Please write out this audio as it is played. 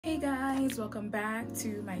Hey guys, welcome back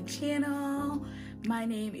to my channel. My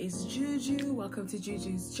name is Juju. Welcome to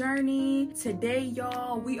Juju's Journey. Today,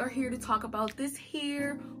 y'all, we are here to talk about this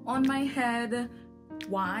hair on my head.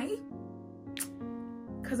 Why?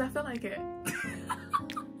 Because I feel like it.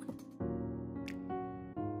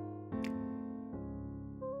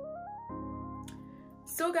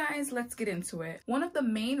 So guys, let's get into it. One of the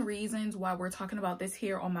main reasons why we're talking about this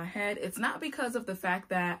hair on my head, it's not because of the fact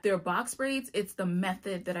that they're box braids, it's the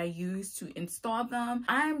method that I use to install them.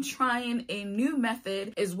 I'm trying a new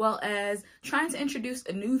method as well as trying to introduce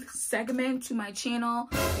a new segment to my channel.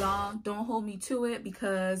 Y'all don't hold me to it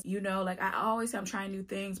because, you know, like I always say I'm trying new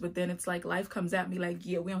things, but then it's like life comes at me like,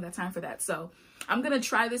 yeah, we don't got time for that. So I'm gonna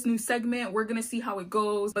try this new segment. We're gonna see how it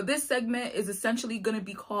goes. But this segment is essentially gonna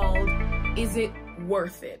be called, Is It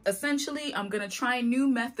Worth It? Essentially, I'm gonna try new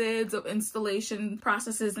methods of installation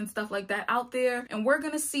processes and stuff like that out there, and we're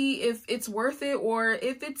gonna see if it's worth it or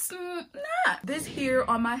if it's not. This here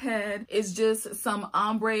on my head is just some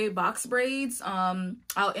ombre box braids.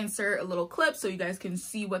 I'll insert a little clip so you guys can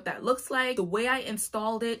see what that looks like. The way I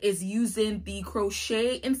installed it is using the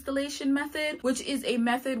crochet installation method, which is a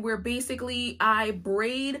method where basically I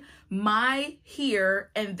braid my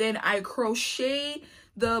hair and then I crochet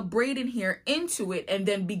the braid in here into it and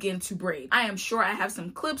then begin to braid. I am sure I have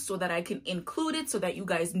some clips so that I can include it so that you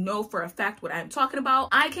guys know for a fact what I'm talking about.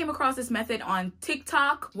 I came across this method on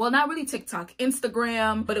TikTok. Well, not really TikTok,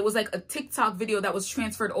 Instagram, but it was like a TikTok video that was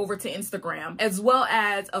transferred over to Instagram, as well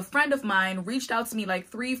as a friend of mine reached out to me like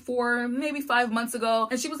 3, 4, maybe 5 months ago.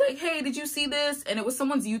 And she was like, hey, did you see this? And it was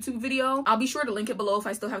someone's YouTube video. I'll be sure to link it below if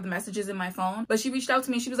I still have the messages in my phone. But she reached out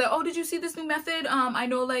to me. She was like, oh, did you see this new method? I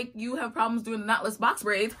know like you have problems doing the knotless box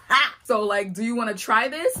braids. Ha! So like, do you want to try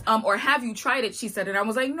this? Or have you tried it? She said, and I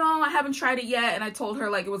was like, no, I haven't tried it yet. And I told her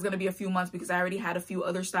like it was going to be a few months because I already had a few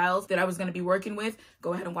other styles that I was going to be working with.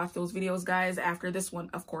 Go ahead and watch those videos, guys, after this one,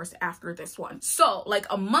 of course, after this one. So like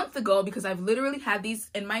a month ago, because I've literally had these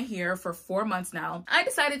in my hair for 4 months now, I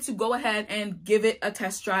decided to go ahead and give it a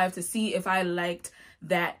test drive to see if I liked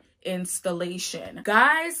that installation.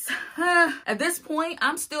 Guys, at this point,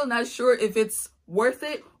 I'm still not sure if it's worth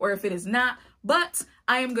it or if it is not, but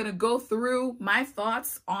I am gonna go through my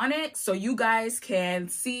thoughts on it so you guys can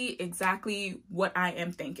see exactly what I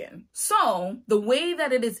am thinking. So the way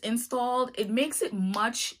that it is installed, it makes it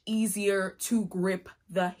much easier to grip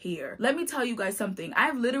the hair. Let me tell you guys something.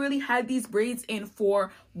 I've literally had these braids in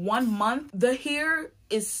for 1 month. The hair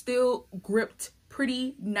is still gripped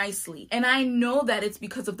pretty nicely, and I know that it's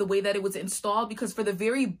because of the way that it was installed, because for the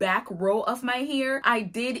very back row of my hair, I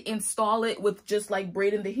did install it with just like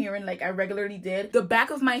braiding the hair in like I regularly did. The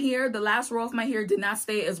back of my hair, the last row of my hair, did not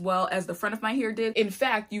stay as well as the front of my hair did. In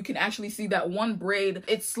fact, you can actually see that one braid,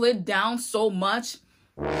 it slid down so much.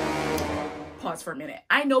 Pause for a minute.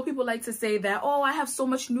 I know people like to say that, oh, I have so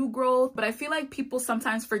much new growth, but I feel like people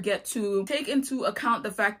sometimes forget to take into account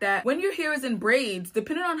the fact that when your hair is in braids,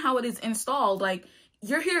 depending on how it is installed, like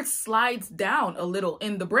your hair slides down a little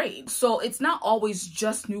in the braid. So it's not always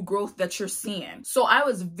just new growth that you're seeing. So I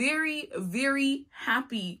was very, very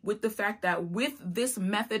happy with the fact that with this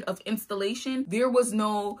method of installation, there was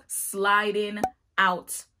no sliding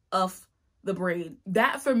out of the braid.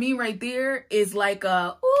 That for me right there is like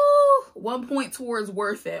a, ooh, 1 point towards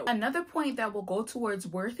worth it. Another point that will go towards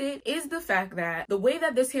worth it is the fact that the way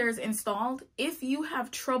that this hair is installed, if you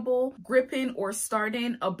have trouble gripping or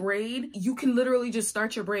starting a braid, you can literally just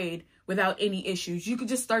start your braid without any issues. You could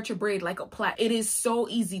just start your braid like a plait. It is so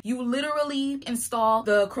easy. You literally install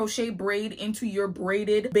the crochet braid into your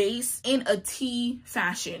braided base in a T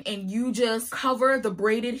fashion, and you just cover the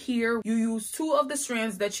braided hair. You use 2 of the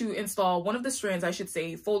strands that you install. One of the strands, I should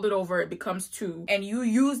say, fold it over, it becomes 2, and you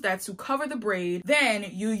use that to cover the braid. Then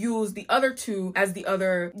you use the other 2 as the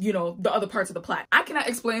other, you know, the other parts of the plait. I cannot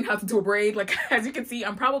explain how to do a braid. Like, as you can see,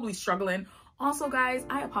 I'm probably struggling. Also, guys,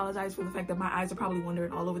 I apologize for the fact that my eyes are probably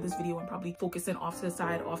wandering all over this video and probably focusing off to the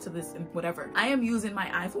side, off to this, and whatever. I am using my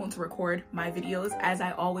iPhone to record my videos, as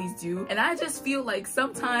I always do. And I just feel like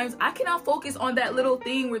sometimes I cannot focus on that little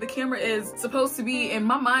thing where the camera is supposed to be, and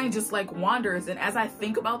my mind just like wanders. And as I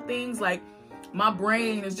think about things, like my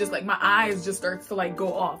brain is just like, my eyes just starts to like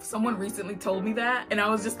go off. Someone recently told me that, and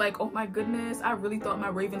I was just like, oh my goodness, I really thought my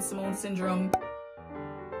Raven-Symoné syndrome,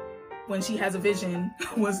 when she has a vision,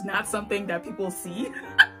 was not something that people see.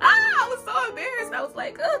 I was so embarrassed. I was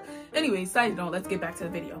like, ugh. Anyways, side note, let's get back to the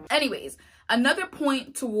video. Anyways, another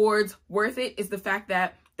point towards worth it is the fact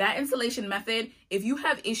that that installation method, if you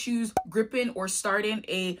have issues gripping or starting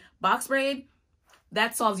a box braid,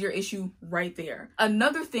 That solves your issue right there.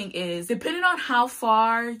 Another thing is, depending on how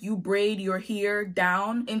far you braid your hair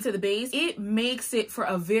down into the base, it makes it for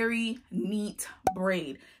a very neat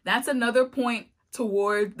braid. That's another point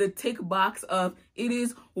toward the tick box of it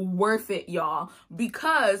is worth it, y'all,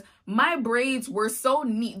 because my braids were so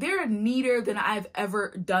neat. They're neater than I've ever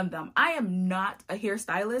done them. I am not a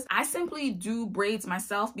hairstylist. I simply do braids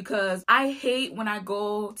myself because I hate when I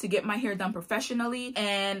go to get my hair done professionally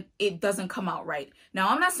and it doesn't come out right. Now,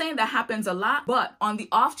 I'm not saying that happens a lot, but on the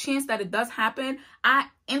off chance that it does happen, I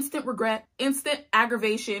instant regret, instant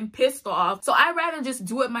aggravation, pissed off. So I'd rather just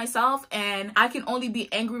do it myself, and I can only be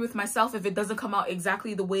angry with myself if it doesn't come out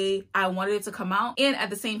exactly the way I wanted it to come out. And at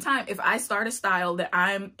the same time, if I start a style that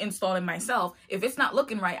I'm installing myself, if it's not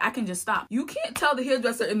looking right, I can just stop. You can't tell the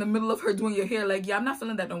hairdresser in the middle of her doing your hair like, yeah, I'm not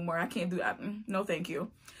feeling that no more. I can't do that. No, thank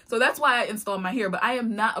you. So that's why I installed my hair, but I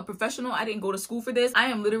am not a professional. I didn't go to school for this. I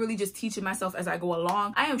am literally just teaching myself as I go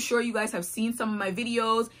along. I am sure you guys have seen some of my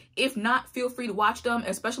videos. If not, feel free to watch them,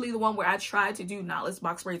 especially the one where I tried to do knotless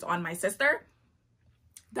box braids on my sister.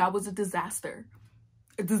 That was a disaster.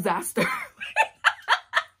 A disaster.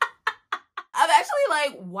 I'm actually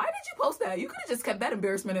like, why did you post that? You could have just kept that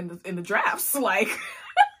embarrassment in the drafts, like.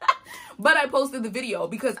 But I posted the video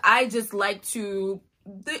because I just like to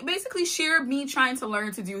basically share me trying to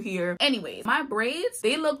learn to do hair. Anyways, my braids,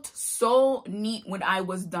 they looked so neat when I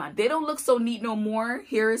was done. They don't look so neat no more.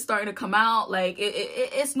 Hair is starting to come out. Like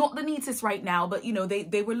it's not the neatest right now, but you know,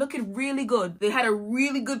 they were looking really good. They had a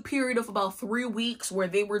really good period of about 3 weeks where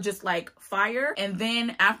they were just like fire. And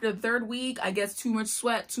then after the 3rd week, I guess too much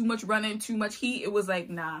sweat, too much running, too much heat. It was like,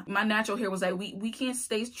 nah, my natural hair was like, we can't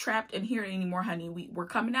stay trapped in here anymore, honey. We're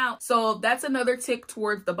coming out. So that's another tick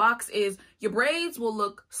towards the box is your braids will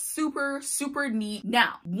look super, super neat.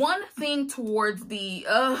 Now, one thing towards the,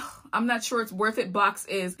 I'm not sure it's worth it box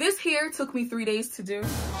is this hair took me 3 days to do.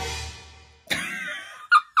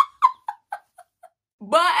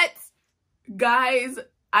 But guys,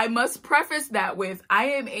 I must preface that with,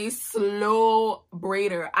 I am a slow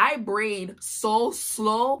braider. I braid so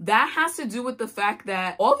slow. That has to do with the fact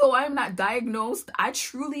that although I'm not diagnosed, I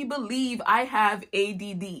truly believe I have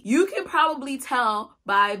ADD. You can probably tell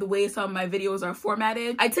by the way some of my videos are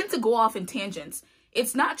formatted. I tend to go off in tangents.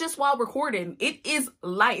 It's not just while recording, it is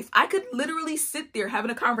life. I could literally sit there having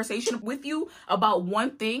a conversation with you about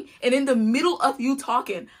one thing, and in the middle of you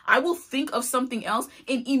talking, I will think of something else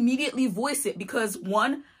and immediately voice it because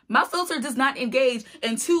 1, my filter does not engage,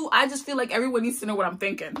 and 2, I just feel like everyone needs to know what I'm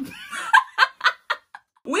thinking.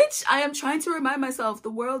 Which I am trying to remind myself,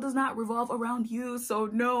 the world does not revolve around you. So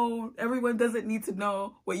no, everyone doesn't need to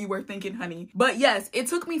know what you were thinking, honey. But yes, it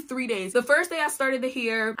took me 3 days. The first day I started the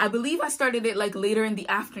hair, I believe I started it like later in the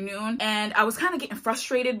afternoon. And I was kind of getting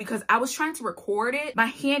frustrated because I was trying to record it. My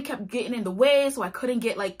hand kept getting in the way, so I couldn't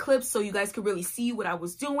get like clips so you guys could really see what I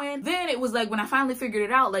was doing. Then it was like when I finally figured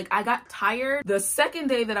it out, like I got tired. The second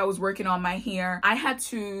day that I was working on my hair, I had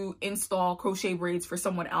to install crochet braids for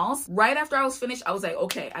someone else. Right after I was finished, I was like,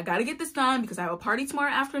 okay, I gotta get this done because I have a party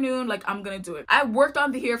tomorrow afternoon. Like, I'm gonna do it. I worked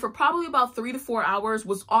on the hair for probably about 3 to 4 hours,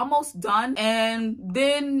 was almost done. And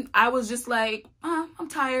then I was just like, I'm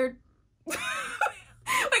tired.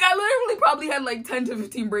 Like, I literally probably had like 10 to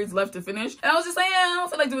 15 braids left to finish. And I was just like, yeah, I don't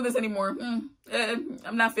feel like doing this anymore.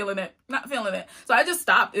 I'm not feeling it. Not feeling it. So I just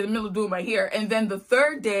stopped in the middle of doing my hair. And then the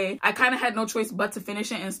 3rd day, I kind of had no choice but to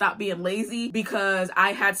finish it and stop being lazy because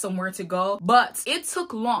I had somewhere to go. But it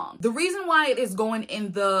took long. The reason why it is going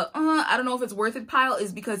in the, I don't know if it's worth it pile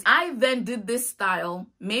is because I then did this style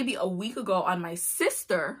maybe a week ago on my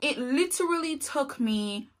sister. It literally took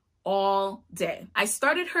me all day. I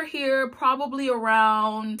started her hair probably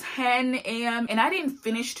around 10 a.m. and I didn't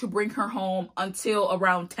finish to bring her home until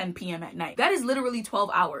around 10 p.m. at night. That is literally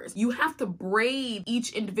 12 hours. You have to braid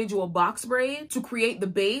each individual box braid to create the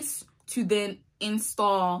base to then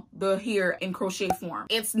install the hair in crochet form.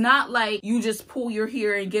 It's not like you just pull your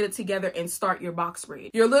hair and get it together and start your box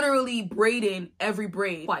braid. You're literally braiding every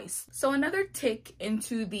braid twice. So another tick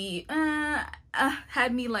into the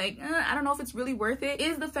had me like, I don't know if it's really worth it,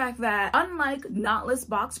 is the fact that unlike knotless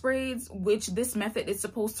box braids, which this method is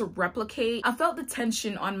supposed to replicate, I felt the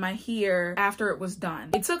tension on my hair after it was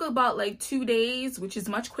done. It took about like 2 days, which is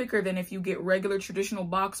much quicker than if you get regular traditional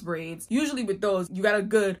box braids. Usually with those, you got a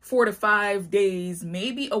good 4 to 5 days,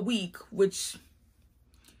 maybe a week, which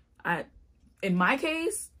in my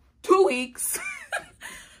case, 2 weeks.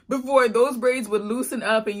 before those braids would loosen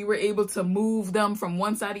up and you were able to move them from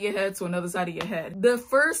one side of your head to another side of your head. The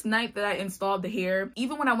first night that I installed the hair,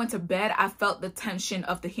 even when I went to bed, I felt the tension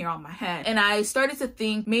of the hair on my head. And I started to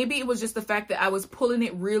think maybe it was just the fact that I was pulling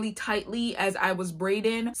it really tightly as I was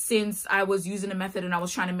braiding, since I was using a method and I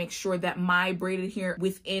was trying to make sure that my braided hair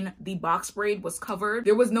within the box braid was covered.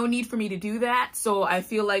 There was no need for me to do that. So I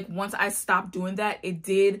feel like once I stopped doing that, it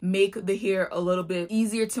did make the hair a little bit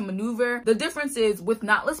easier to maneuver. The difference is with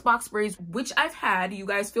knotless box braids, which I've had, you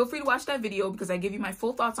guys feel free to watch that video because I give you my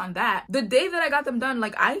full thoughts on that. The day that I got them done,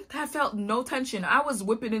 like, I have felt no tension. I was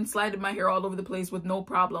whipping and sliding my hair all over the place with no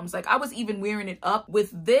problems. Like, I was even wearing it up.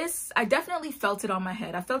 With this, I definitely felt it on my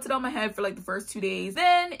head. I felt it on my head for like the first 2 days.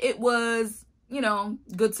 Then it was, you know,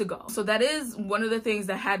 good to go. So that is one of the things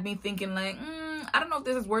that had me thinking like, I don't know if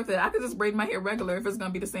this is worth it. I could just braid my hair regular if it's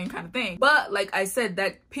gonna be the same kind of thing. But like I said,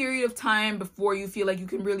 that period of time before you feel like you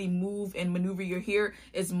can really move and maneuver your hair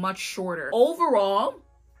is much shorter. Overall,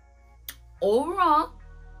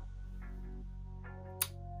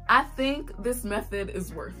 I think this method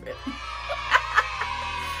is worth it.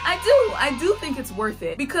 I do think it's worth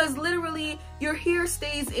it because literally your hair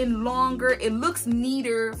stays in longer. It looks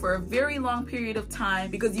neater for a very long period of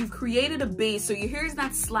time because you've created a base so your hair is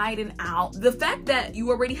not sliding out. The fact that you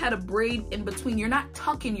already had a braid in between, you're not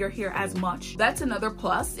tucking your hair as much. That's another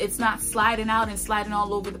plus. It's not sliding out and sliding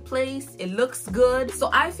all over the place. It looks good.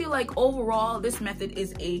 So I feel like overall this method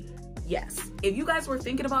is a yes. If you guys were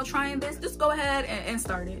thinking about trying this, just go ahead and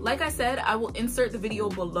start it. Like I said, I will insert the video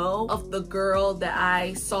below of the girl that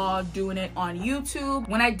I saw doing it on YouTube.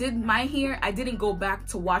 When I did my hair, I didn't go back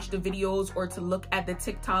to watch the videos or to look at the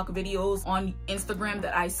TikTok videos on Instagram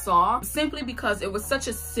that I saw, simply because it was such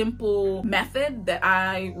a simple method that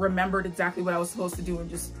I remembered exactly what I was supposed to do and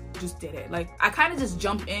just did it. Like, I kind of just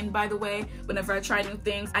jump in, by the way, whenever I try new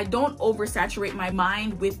things. I don't oversaturate my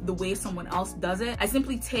mind with the way someone else does it. I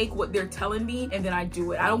simply take what they're telling me and then I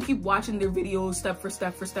do it. I don't keep watching their videos step for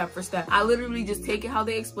step for step for step. I literally just take it how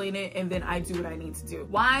they explain it and then I do what I need to do.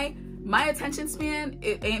 Why? My attention span,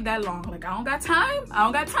 it ain't that long. Like, I don't got time.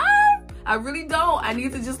 I really don't. I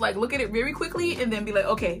need to just like look at it very quickly and then be like,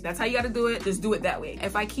 okay, that's how you got to do it. Just do it that way.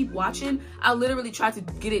 If I keep watching, I'll literally try to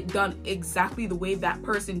get it done exactly the way that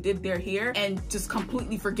person did their hair and just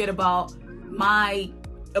completely forget about my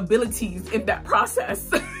abilities in that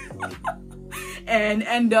process. And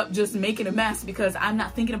end up just making a mess because I'm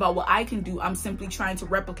not thinking about what I can do. I'm simply trying to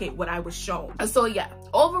replicate what I was shown. So yeah,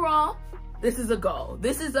 overall, this is a go.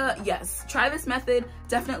 This is a yes. Try this method.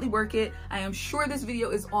 Definitely work it. I am sure this video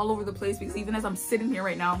is all over the place because even as I'm sitting here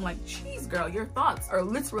right now, I'm like, geez, girl, your thoughts are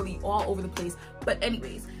literally all over the place. But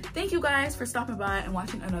anyways, thank you guys for stopping by and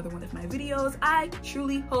watching another one of my videos. I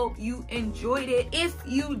truly hope you enjoyed it. If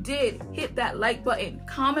you did, hit that like button.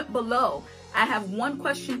 Comment below. I have one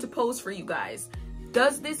question to pose for you guys.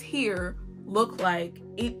 Does this hair look like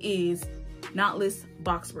it is knotless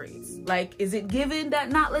box braids? Like, is it giving that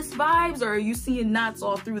knotless vibes, or are you seeing knots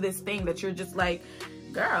all through this thing that you're just like,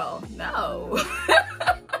 girl, no?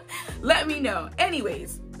 Let me know.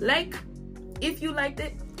 Anyways, like if you liked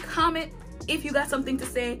it, comment if you got something to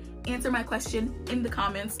say, answer my question in the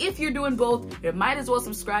comments. If you're doing both, you might as well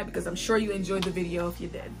subscribe because I'm sure you enjoyed the video if you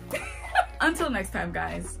did. Until next time,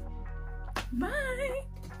 guys. Bye.